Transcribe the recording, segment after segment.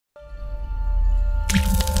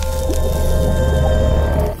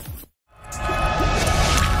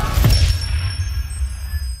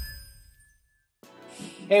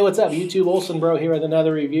Hey, what's up YouTube? Olsenbro here with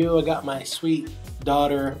another review. I got my sweet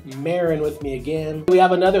daughter Marin with me again. We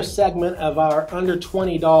have another segment of our under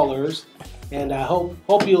 $20 and I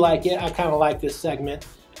hope you like it. I kind of like this segment.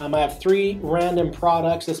 I have 3 random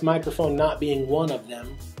products, this microphone not being one of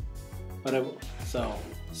them. So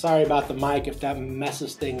sorry about the mic if that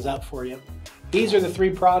messes things up for you. These are the 3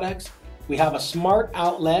 products. We have a smart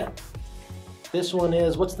outlet. This one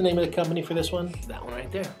is, what's the name of the company for this one? It's that one right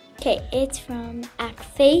there. Okay, it's from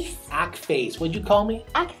Akface. Akface. What'd you call me?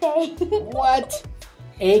 Akface. What?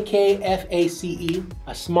 A-K-F-A-C-E,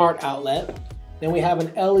 a smart outlet. Then we have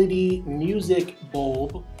an LED music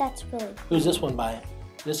bulb. That's really cool. Who's this one by?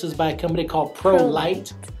 This is by a company called Pro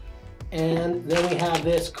Light. And then we have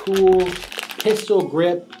this cool pistol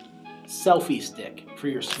grip selfie stick for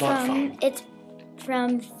your smartphone. It's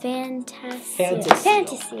from Fantasy.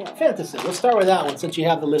 Let's start with that one since you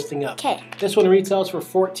have the listing up. Okay. This one retails for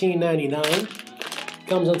 $14.99.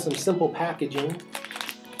 Comes in some simple packaging,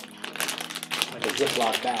 like a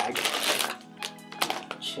Ziploc bag.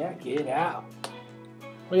 Check it out.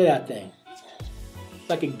 Look at that thing. It's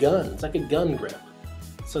like a gun. It's like a gun grip.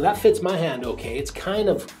 So that fits my hand okay. It's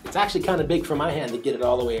actually kind of big for my hand to get it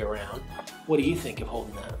all the way around. What do you think of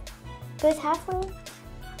holding that? Goes halfway.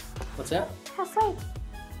 What's that? Halfway.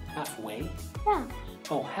 Halfway? Yeah.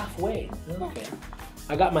 Oh, halfway. Okay. Yeah.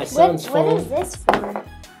 I got my son's phone. What is this for?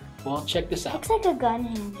 Well, check this out. Looks like a gun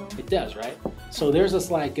handle. It does, right? So there's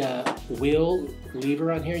this like wheel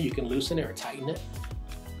lever on here. You can loosen it or tighten it.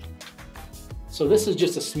 So this is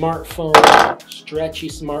just a smartphone, stretchy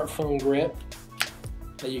smartphone grip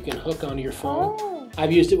that you can hook onto your phone. Oh.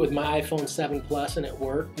 I've used it with my iPhone 7 Plus and it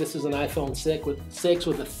worked. This is an iPhone 6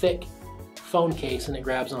 with a thick phone case and it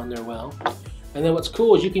grabs on there well. And then what's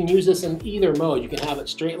cool is you can use this in either mode. You can have it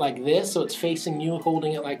straight like this, so it's facing you,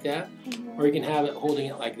 holding it like that, or you can have it holding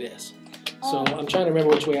it like this. So I'm trying to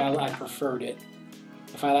remember which way I preferred it.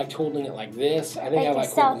 If I liked holding it like this, I think I like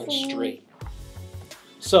holding it straight.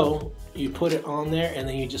 So you put it on there and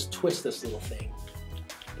then you just twist this little thing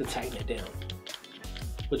to tighten it down,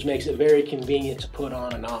 which makes it very convenient to put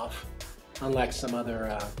on and off, unlike some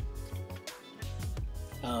other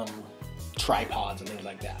tripods and things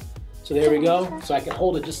like that. So there we go. So I can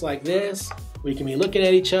hold it just like this. We can be looking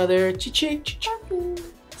at each other, selfie,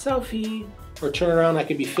 or turn around. I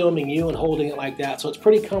could be filming you and holding it like that. So it's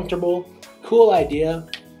pretty comfortable. Cool idea.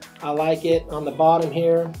 I like it. On the bottom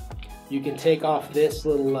here, you can take off this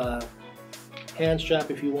little hand strap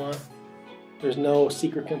if you want. There's no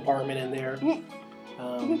secret compartment in there.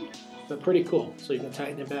 But pretty cool. So you can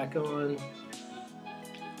tighten it back on.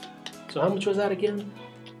 So how much was that again?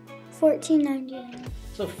 $14.99.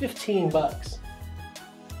 So 15 bucks.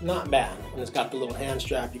 Not bad. And it's got the little hand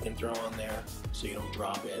strap you can throw on there so you don't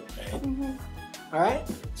drop it, right? All right.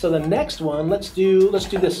 So the next one, let's do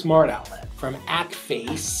this smart outlet from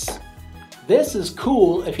Akface. This is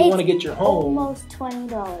cool if you want to get your home. Almost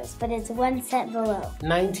 $20, but it's 1 cent below.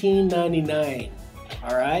 $19.99.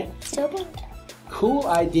 All right. Still good. Cool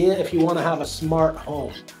idea if you want to have a smart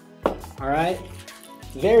home. All right.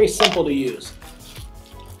 Very simple to use.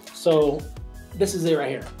 So this is it right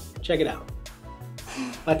here. Check it out.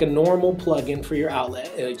 Like a normal plug-in for your outlet.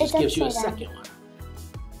 It just gives you a second one. What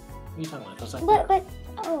are you talking about? Goes like that.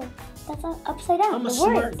 Oh, that's upside down. I'm a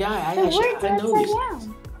smart guy. I know these things.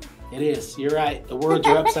 It is. You're right. The words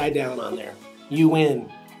are upside down on there. You win.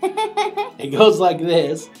 It goes like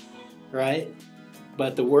this, right?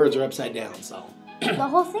 But the words are upside down, so. The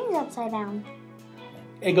whole thing's upside down.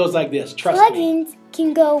 It goes like this. Trust me. Plugins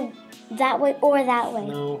can go that way or that way.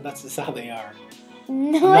 No, that's just how they are.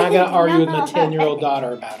 No, I'm not going to argue with my 10-year-old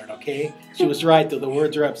daughter about it, okay? She was right, though. The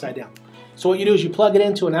words are upside down. So what you do is you plug it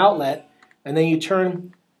into an outlet, and then you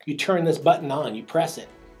turn this button on. You press it.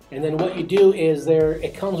 And then what you do is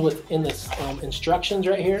it comes in this instructions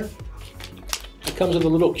right here. It comes with a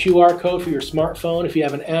little QR code for your smartphone. If you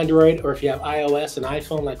have an Android or if you have iOS and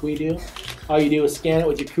iPhone like we do, all you do is scan it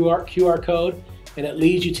with your QR code, and it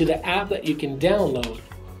leads you to the app that you can download.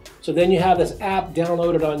 So then you have this app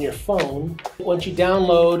downloaded on your phone. Once you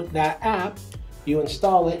download that app, you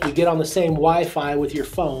install it, you get on the same Wi-Fi with your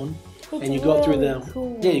phone, and you go through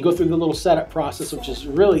you go through the little setup process, which is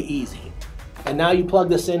really easy. And now you plug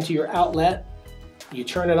this into your outlet, you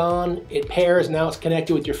turn it on, it pairs, now it's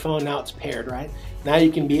connected with your phone, now it's paired, right? Now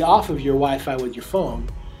you can be off of your Wi-Fi with your phone,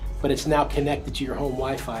 but it's now connected to your home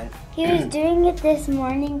Wi-Fi. He was doing it this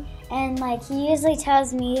morning, and like he usually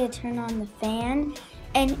tells me to turn on the fan,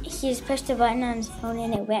 and he just pushed a button on his phone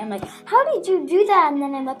and it went. I'm like, how did you do that? And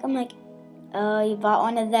then I'm like, oh, you bought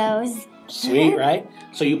one of those. Sweet, right?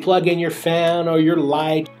 So you plug in your fan or your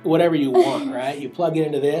light, whatever you want, right? You plug it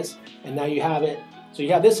into this, and now you have it So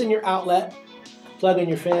you have this in your outlet, plug in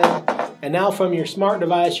your fan, and now from your smart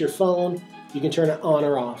device, your phone, you can turn it on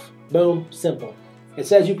or off. Boom, simple. It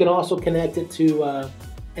says you can also connect it to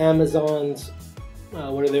Amazon's,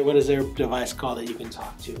 what is their device called that you can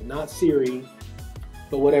talk to? Not Siri,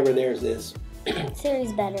 but whatever theirs is.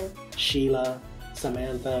 Siri's better. Sheila,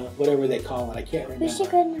 Samantha, whatever they call it, I can't remember. We should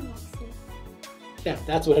go to Alexa. Yeah,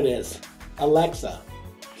 that's what it is. Alexa.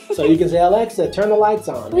 So you can say, Alexa, turn the lights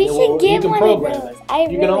on. We should get one of those.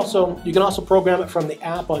 You can also program it from the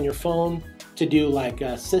app on your phone to do like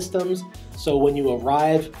systems. So when you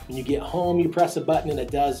arrive, when you get home, you press a button and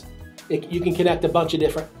it does. You can connect a bunch of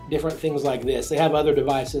different things like this. They have other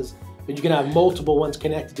devices, but you can have multiple ones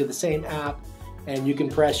connected to the same app. And you can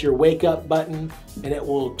press your wake up button and it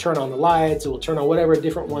will turn on the lights. It will turn on whatever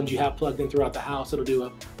different ones you have plugged in throughout the house. It'll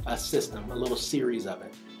do a system, a little series of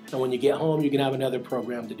it. And when you get home, you can have another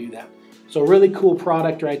program to do that. So a really cool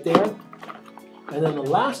product right there. And then the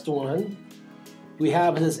last one we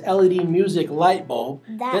have is this LED music light bulb.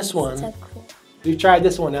 This one, so cool. We've tried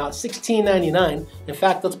this one out, $16.99. In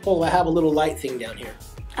fact, let's pull, I have a little light thing down here.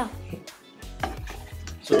 Oh.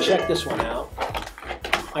 So check this one out.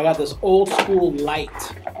 I got this old school light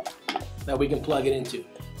that we can plug it into.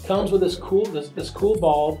 Comes with this cool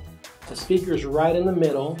bulb. The speaker's right in the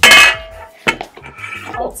middle.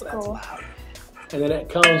 Old school. That's loud. And then it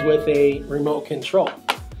comes with a remote control.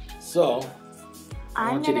 So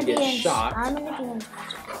I want you to get shocked. I'm gonna be in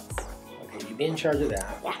charge of this. Okay, you be in charge of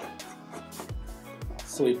that. Yeah.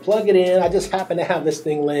 So we plug it in. I just happen to have this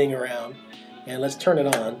thing laying around. And let's turn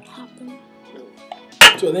it on.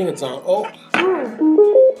 So I think it's on. Oh.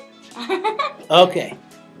 Okay.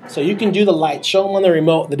 So you can do the lights. Show them on the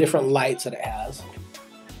remote the different lights that it has.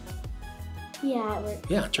 Yeah, it works.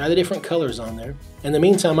 Yeah, try the different colors on there. In the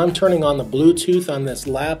meantime, I'm turning on the Bluetooth on this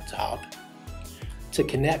laptop to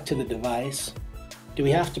connect to the device. Do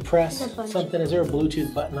we have to press something? Is there a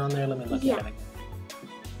Bluetooth button on there? Let me look at it.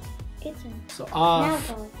 It's in. So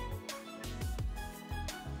off,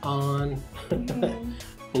 on,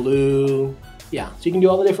 blue. Yeah, so you can do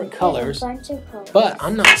all the different colors. There's a bunch of colors. But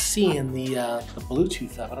I'm not seeing the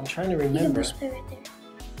Bluetooth of it. I'm trying to remember. You can push right there.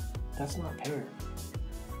 That's not paired.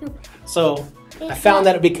 No. So I found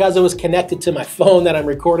that because it was connected to my phone that I'm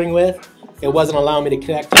recording with, it wasn't allowing me to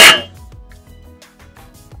connect to it.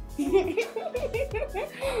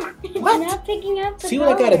 What? It's not picking up the See what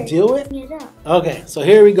I got to deal with? It up. Okay, so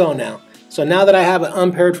here we go now. So now that I have it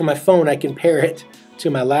unpaired from my phone, I can pair it to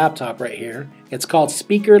my laptop right here. It's called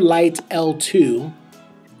Speaker Light L2.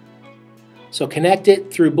 So connect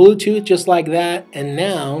it through Bluetooth just like that, and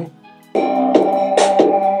now...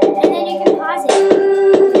 And then you can pause it.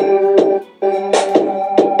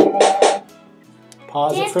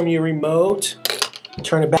 Pause it from your remote.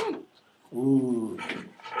 Turn it back. Ooh.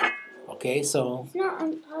 Okay, so... It's not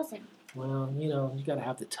unpausing. Well, you know, you gotta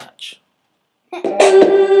have the touch. Do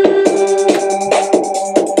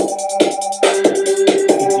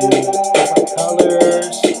different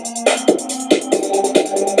colors.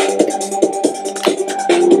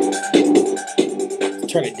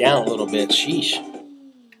 Turn it down a little bit. Sheesh.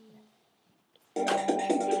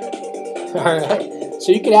 All right.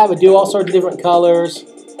 So you could have it do all sorts of different colors.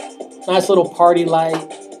 Nice little party light.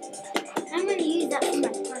 I'm gonna use that for my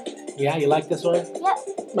party. Yeah, you like this one? Yep.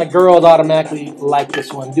 My girls automatically like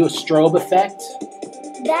this one. Do a strobe effect.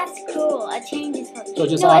 That's cool. It changes for So it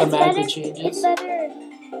just automatically changes? It's better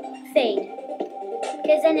fade.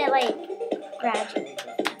 Because then it like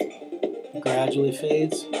Gradually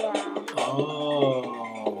fades? Yeah. Oh.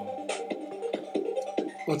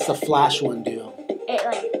 What's the flash one do? It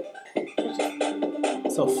like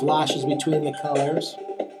So flashes between the colors.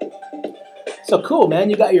 So cool, man.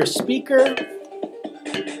 You got your speaker.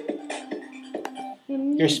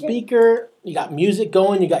 Your speaker. You got music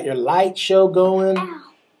going. You got your light show going.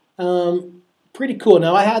 Pretty cool.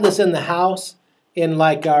 Now I had this in the house in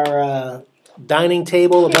like our dining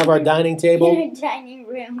table, above our dining table. Your dining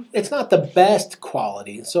room. It's not the best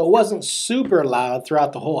quality, so it wasn't super loud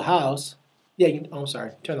throughout the whole house. Yeah, I'm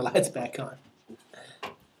sorry. Turn the lights back on.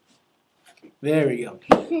 There we go.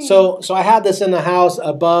 So I had this in the house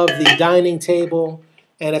above the dining table,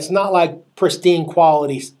 and it's not like pristine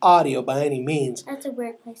quality audio by any means. That's a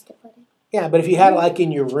weird place to put it. Yeah, but if you had it like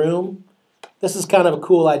in your room, this is kind of a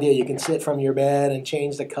cool idea. You can sit from your bed and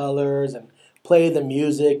change the colors and play the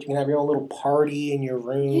music. You can have your own little party in your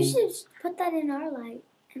room. You should put that in our light.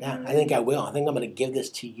 Yeah, I think I will. I think I'm going to give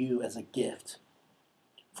this to you as a gift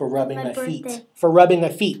for rubbing my feet. For rubbing my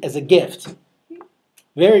feet as a gift.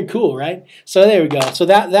 Very cool, right? So there we go. So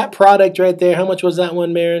that product right there, how much was that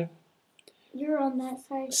one, Maren? You're on that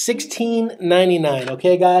side. $16.99.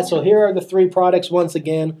 Okay, guys. So here are the 3 products once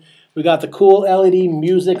again. We got the cool LED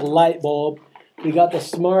music light bulb. We got the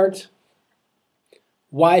smart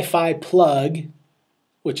Wi-Fi plug,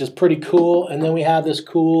 which is pretty cool. And then we have this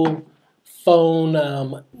cool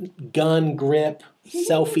phone gun grip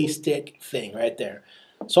selfie stick thing right there.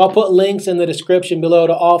 So I'll put links in the description below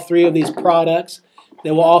to all 3 of these products.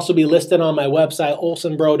 They will also be listed on my website,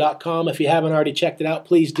 olsenbro.com. If you haven't already checked it out,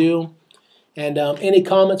 please do. And any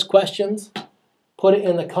comments, questions, put it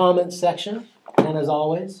in the comments section. And as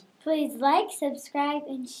always, please like, subscribe,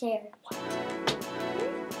 and share.